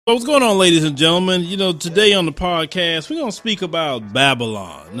So what's going on, ladies and gentlemen? Today on the podcast, we're going to speak about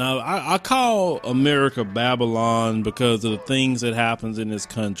Babylon. Now, I call America Babylon because of the things that happens in this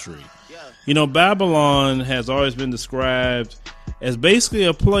country. Babylon has always been described as basically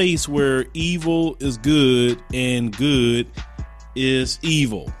a place where evil is good and good is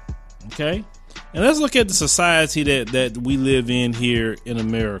evil. Okay? And let's look at the society that we live in here in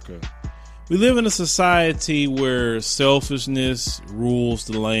America. We live in a society where selfishness rules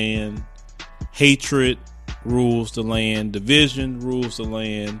the land, hatred rules the land, division rules the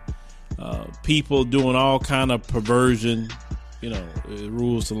land, people doing all kind of perversion, it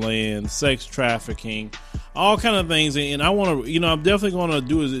rules the land, sex trafficking, all kind of things. And I want to, I'm definitely going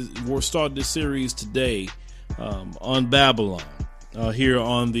to we'll start this series today on Babylon here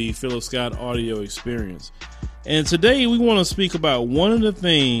on the Philip Scott Audio Experience. And today we want to speak about one of the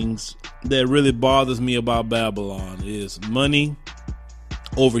things that really bothers me about Babylon is money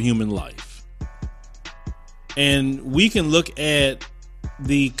over human life. And we can look at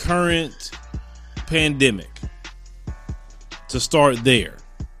the current pandemic to start there.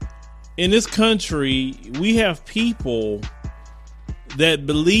 In this country, we have people that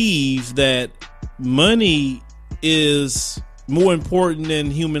believe that money is more important than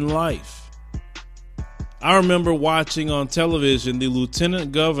human life. I remember watching on television the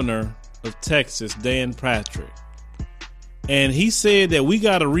Lieutenant Governor of Texas, Dan Patrick, and he said that we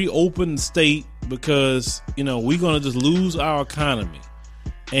got to reopen the state because, we're going to just lose our economy.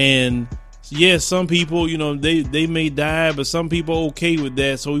 And yes, some people, they may die, but some people are okay with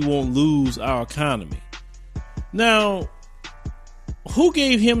that, so we won't lose our economy. Now, who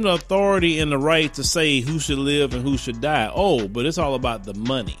gave him the authority and the right to say who should live and who should die? Oh, but it's all about the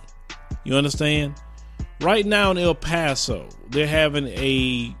money. You understand? Right now in El Paso, they're having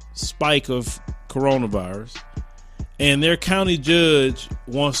a spike of coronavirus, and their county judge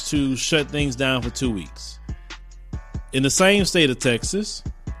wants to shut things down for 2 weeks. In the same state of Texas,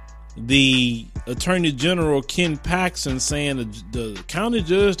 the Attorney General Ken Paxton saying the county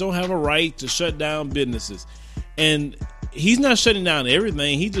judge don't have a right to shut down businesses. And he's not shutting down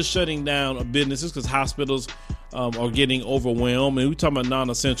everything. He's just shutting down businesses because hospitals are getting overwhelmed. And we're talking about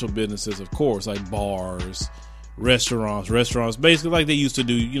non-essential businesses, of course, like bars, restaurants, basically like they used to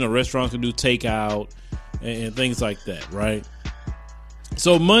do. Restaurants can do takeout and things like that, right?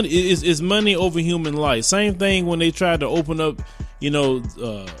 So money is money over human life. Same thing when they tried to open up,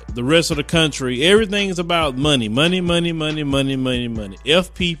 the rest of the country. Everything is about money.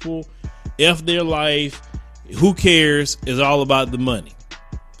 F people, F their life. Who cares? It's all about the money.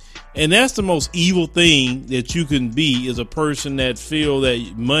 And that's the most evil thing that you can be, is a person that feel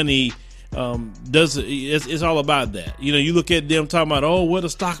that money it's all about that. You look at them talking about, oh, what a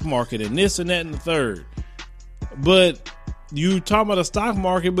stock market and this and that and the third. But you talk about a stock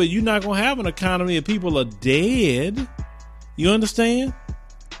market, but you're not going to have an economy if people are dead. You understand?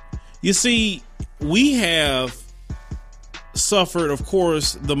 You see, we have suffered, of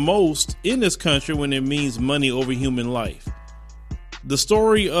course, the most in this country when it means money over human life. The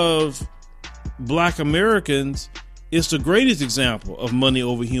story of Black Americans is the greatest example of money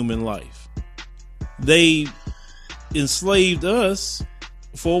over human life. They enslaved us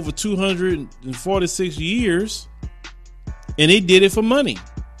for over 246 years, and they did it for money.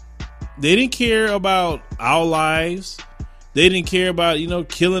 They didn't care about our lives. They didn't care about,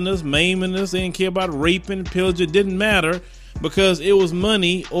 killing us, maiming us. They didn't care about raping, pillaging. It didn't matter because it was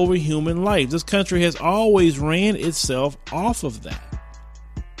money over human life. This country has always ran itself off of that.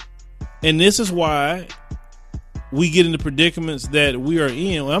 And this is why we get into predicaments that we are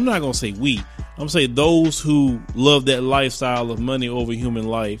in. Well, I'm not going to say we. I'm going to say those who love that lifestyle of money over human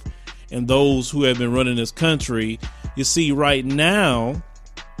life and those who have been running this country. You see, right now,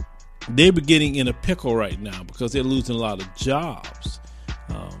 they're getting in a pickle right now because they're losing a lot of jobs.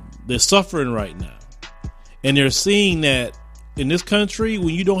 They're suffering right now. And they're seeing that in this country,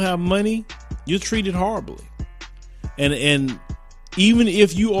 when you don't have money, you're treated horribly. And even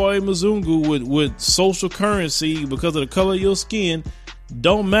if you are a Mzungu with social currency because of the color of your skin,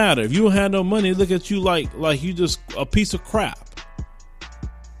 don't matter. If you don't have no money, look at you like you just a piece of crap.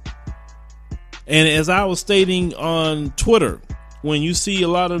 And as I was stating on Twitter, when you see a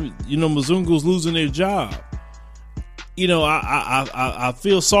lot of, Mzungus losing their job, I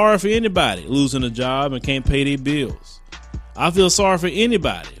feel sorry for anybody losing a job and can't pay their bills. I feel sorry for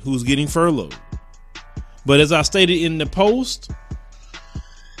anybody who's getting furloughed. But as I stated in the post,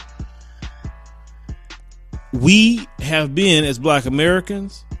 we have been, as Black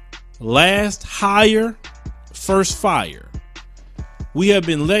Americans, last hire, first fire. We have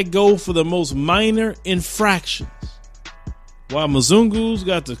been let go for the most minor infractions. while Mzungus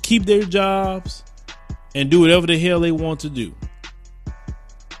got to keep their jobs and do whatever the hell they want to do.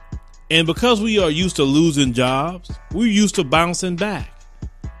 And because we are used to losing jobs, we're used to bouncing back.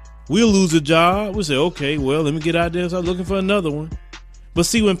 We'll lose a job. We say, okay, well, let me get out there and start looking for another one. But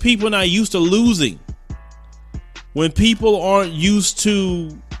see, when people are not used to losing, when people aren't used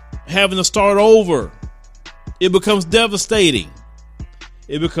to having to start over, it becomes devastating.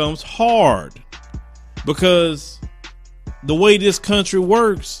 It becomes hard because the way this country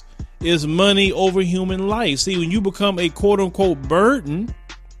works is money over human life. See, when you become a quote unquote burden,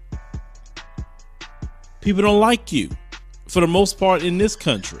 people don't like you for the most part in this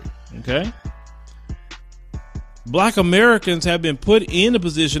country. Okay. Black Americans have been put in the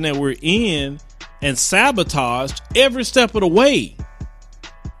position that we're in and sabotaged every step of the way.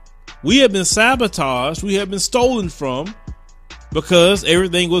 We have been sabotaged. We have been stolen from because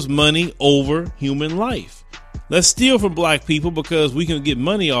everything was money over human life. Let's steal from black people because we can get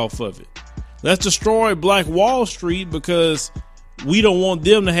money off of it. Let's destroy Black Wall Street because we don't want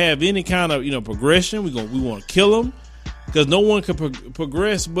them to have any kind of, progression. We want to kill them because no one can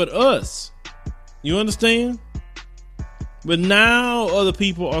progress but us. You understand? But now other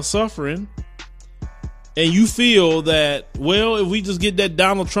people are suffering, and you feel that, well, if we just get that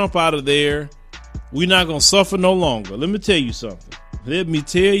Donald Trump out of there, we're not going to suffer no longer. Let me tell you something.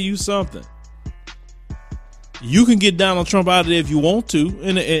 You can get Donald Trump out of there if you want to,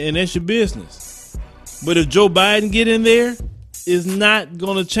 and that's your business. But if Joe Biden get in there, it's not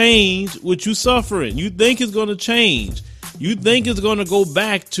going to change what you're suffering. You think it's going to change. You think it's going to go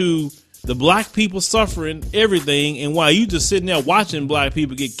back to the black people suffering everything, and while you just sitting there watching black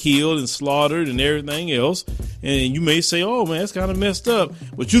people get killed and slaughtered and everything else, and you may say, oh man, that's kind of messed up,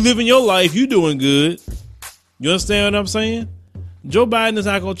 but you living your life, you doing good. You understand what I'm saying? Joe Biden is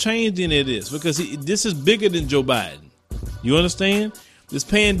not going to change any of this because this is bigger than Joe Biden. You understand? This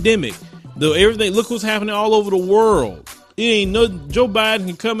pandemic, everything, look what's happening all over the world. It ain't no Joe Biden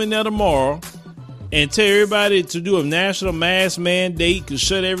can come in there tomorrow and tell everybody to do a national mask mandate to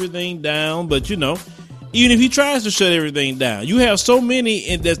shut everything down. But, even if he tries to shut everything down, you have so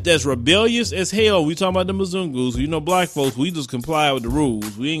many that's rebellious as hell. We talking about the Mzungus. Black folks, we just comply with the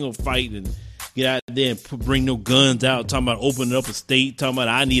rules. We ain't going to fight and get out there and bring no guns out, talking about opening up a state, talking about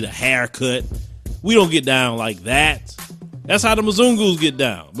I need a haircut. We don't get down like that. That's how the Mzungus get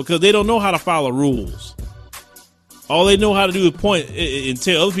down because they don't know how to follow rules. All they know how to do is point and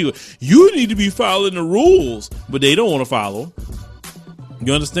tell other people, you need to be following the rules, but they don't want to follow.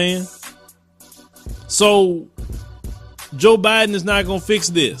 You understand? So Joe Biden is not going to fix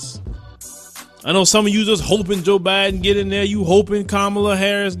this. I know some of you just hoping Joe Biden get in there. You hoping Kamala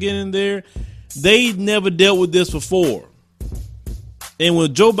Harris get in there. They never dealt with this before. And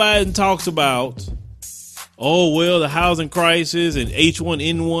when Joe Biden talks about, oh, well, the housing crisis and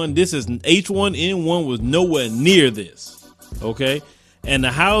H1N1, H1N1 was nowhere near this. Okay. And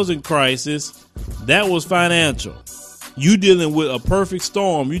the housing crisis, that was financial. You dealing with a perfect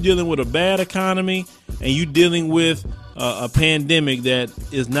storm. You dealing with a bad economy, and you dealing with a pandemic that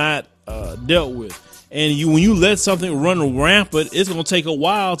is not dealt with. And when you let something run rampant, it's going to take a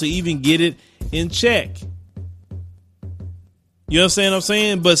while to even get it in check. You understand what I'm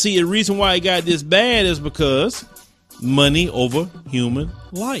saying? But see, the reason why it got this bad is because money over human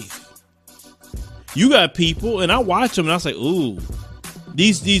life. You got people, and I watch them, and I say, ooh,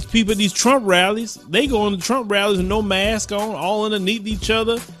 these people, these Trump rallies, they go on the Trump rallies with no mask on, all underneath each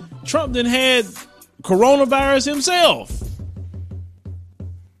other. Trump then had coronavirus himself.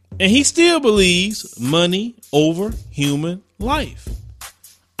 And he still believes money over human life.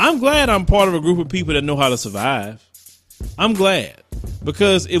 I'm glad I'm part of a group of people that know how to survive. I'm glad,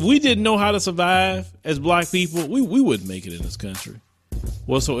 because if we didn't know how to survive as black people, we wouldn't make it in this country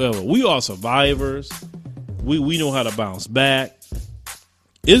whatsoever. We are survivors. We know how to bounce back.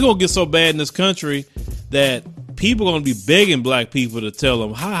 It's going to get so bad in this country that people are going to be begging black people to tell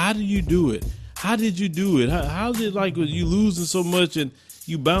them, how did you do it? How did you do it? How did you losing so much and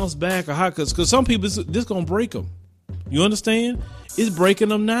you bounce back? Or how? Because some people, this going to break them. You understand? It's breaking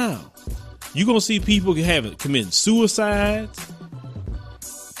them now. You're going to see people committing suicides.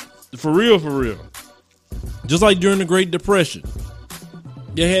 For real. Just like during the Great Depression.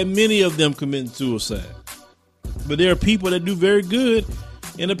 They had many of them committing suicide. But there are people that do very good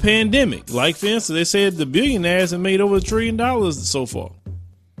in a pandemic. Like, for instance, they said the billionaires have made over $1 trillion so far.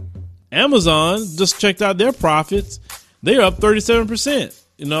 Amazon just checked out their profits. They're up 37%.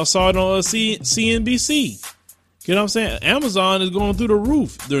 I saw it on CNBC. You know what I'm saying? Amazon is going through the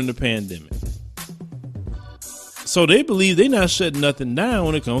roof during the pandemic. So they believe they're not shutting nothing down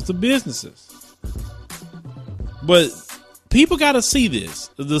when it comes to businesses. But people got to see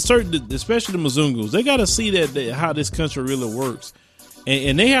this. Especially the Mzungus, they got to see that how this country really works,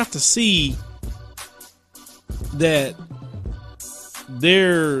 and they have to see that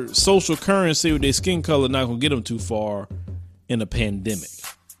their social currency with their skin color not gonna get them too far in a pandemic,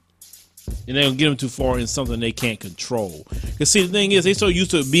 and they don't get them too far in something they can't control. Because see, the thing is, they so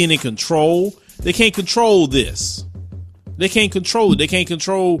used to being in control, they can't control this. They can't control it. They can't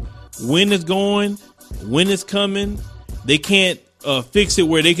control when it's going, when it's coming. They can't fix it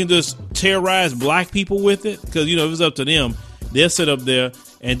where they can just terrorize black people with it. Because, you know, if it's up to them, they'll sit up there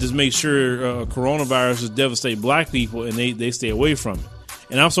and just make sure coronavirus just devastate black people, and they stay away from it.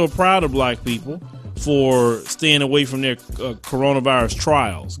 And I'm so proud of black people for staying away from their coronavirus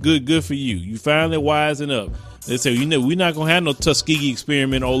trials. Good for you. You finally wising up. They say, you know, we're not going to have no Tuskegee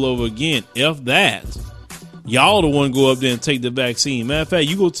experiment all over again. F that. Y'all the one go up there and take the vaccine. Matter of fact,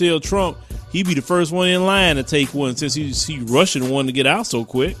 you go tell Trump he be the first one in line to take one, since he rushing one to get out so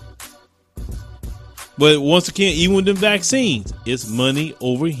quick. But once again, even with them vaccines, it's money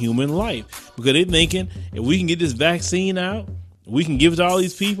over human life, because they're thinking if we can get this vaccine out, we can give it to all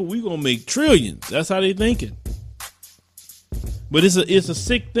these people, we're going to make trillions. That's how they thinking. But it's a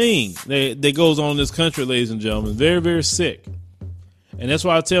sick thing that goes on in this country, ladies and gentlemen. Very, very sick. And that's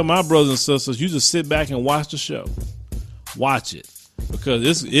why I tell my brothers and sisters, you just sit back and watch the show. Watch it.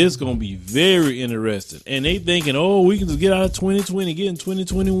 Because it's going to be very interesting. And they thinking, oh, we can just get out of 2020, get in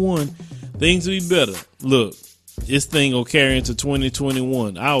 2021. Things will be better. Look, this thing will carry into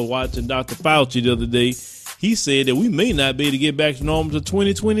 2021. I was watching Dr. Fauci the other day. He said that we may not be able to get back to normal to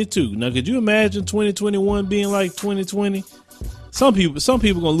 2022. Now, could you imagine 2021 being like 2020? Some people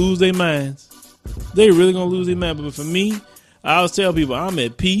going to lose their minds. They really going to lose their mind. But for me, I always tell people I'm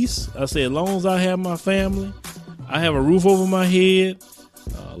at peace. I say, as long as I have my family, I have a roof over my head,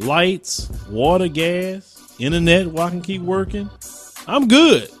 lights, water, gas, internet where I can keep working, I'm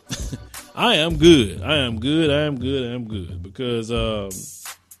good. I am good. Because,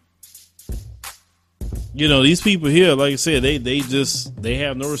 you know, these people here, like I said, they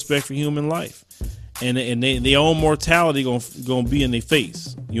have no respect for human life. And their own mortality gonna be in their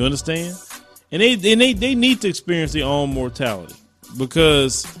face. You understand? And they need to experience their own mortality,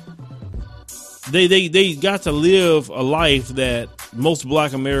 because they got to live a life that most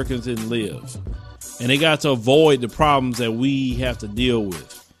black Americans didn't live. And they got to avoid the problems that we have to deal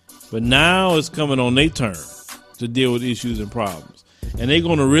with. But now it's coming on their turn to deal with issues and problems. And they're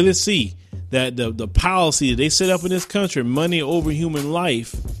going to really see that the policy that they set up in this country, money over human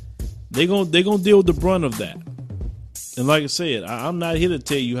life, they're going to deal with the brunt of that. And like I said, I'm not here to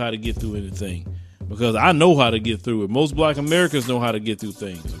tell you how to get through anything, because I know how to get through it. Most black Americans know how to get through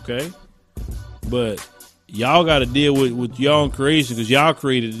things, okay? But y'all got to deal with your own creation, because y'all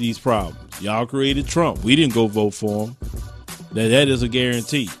created these problems. Y'all created Trump. We didn't go vote for him. That is a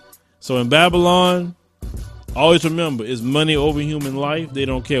guarantee. So in Babylon, always remember, it's money over human life. They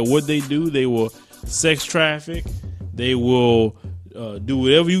don't care what they do. They will sex traffic. They will do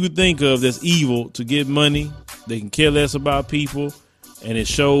whatever you could think of that's evil to get money. They can care less about people, and it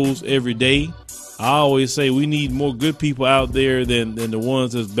shows every day. I always say we need more good people out there than the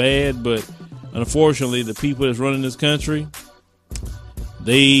ones that's bad, but unfortunately, the people that's running this country,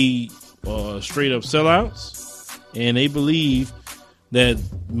 they are straight up sellouts, and they believe that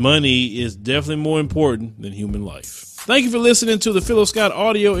money is definitely more important than human life. Thank you for listening to the Philo Scott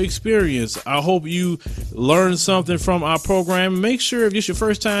audio experience. I hope you learned something from our program. Make sure, if it's your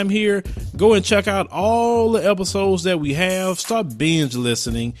first time here, go and check out all the episodes that we have. Start binge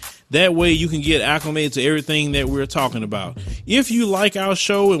listening. That way you can get acclimated to everything that we're talking about. If you like our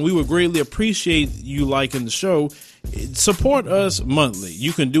show, and we would greatly appreciate you liking the show, support us monthly.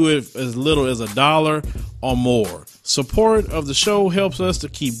 You can do it as little as $1 or more. Support of the show helps us to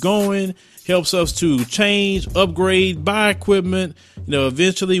keep going, helps us to change, upgrade, buy equipment. You know,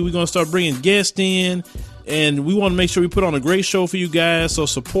 eventually we're going to start bringing guests in, and we want to make sure we put on a great show for you guys. So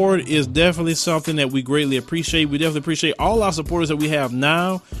support is definitely something that we greatly appreciate. We definitely appreciate all our supporters that we have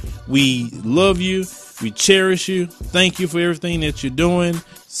now. We love you. We cherish you. Thank you for everything that you're doing.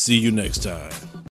 See you next time.